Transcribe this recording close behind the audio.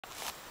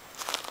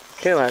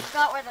Okay, lad. I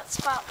forgot where that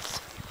spot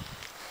was.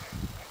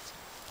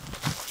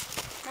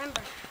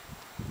 Remember.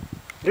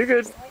 You're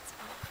good. The white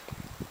spot.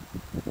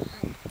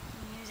 Or you can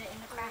use it in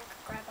the crack.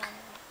 Grab on it.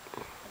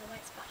 Where the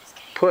white spot is.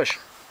 Okay. Push.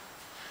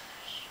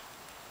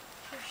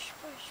 Push,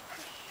 push,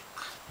 push.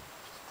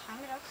 Climb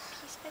it up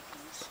piece by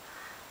piece.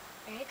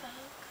 There you go.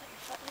 Cut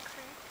your foot in the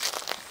crack.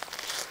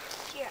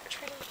 Here,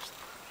 try to just...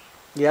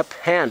 Yep,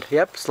 hand.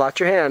 Yep, slot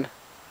your hand.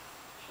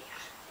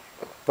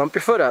 Here. Bump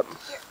your foot up.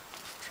 Here.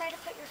 Try to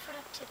put your foot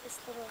up to this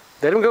little...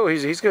 Let him go.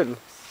 He's good.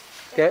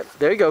 Okay,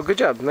 there you go. Good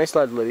job. Nice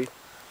lad, Liddy.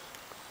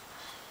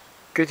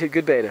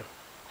 Good beta.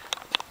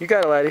 You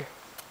got it, laddie.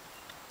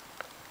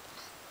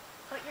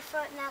 Put your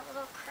foot in that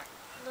little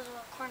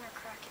corner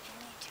crack if you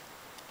need to.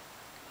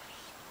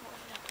 Move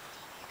it up.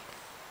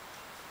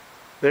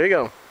 There you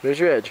go. There's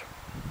your edge.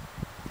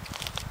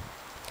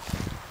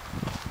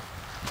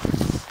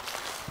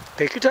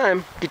 Take your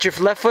time. Get your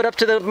left foot up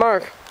to the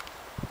mark.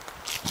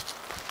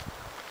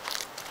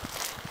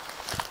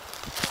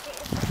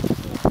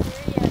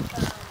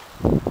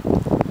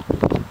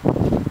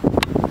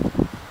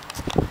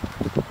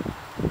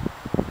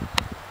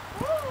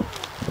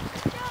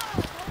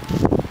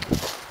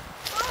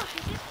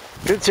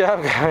 Good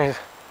job, guys.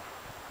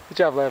 Good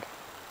job, lad.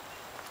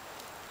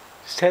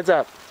 Just heads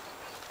up.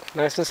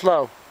 Nice and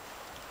slow.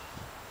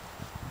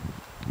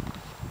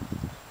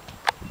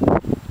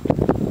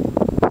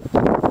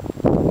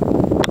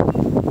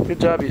 Good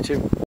job, you two.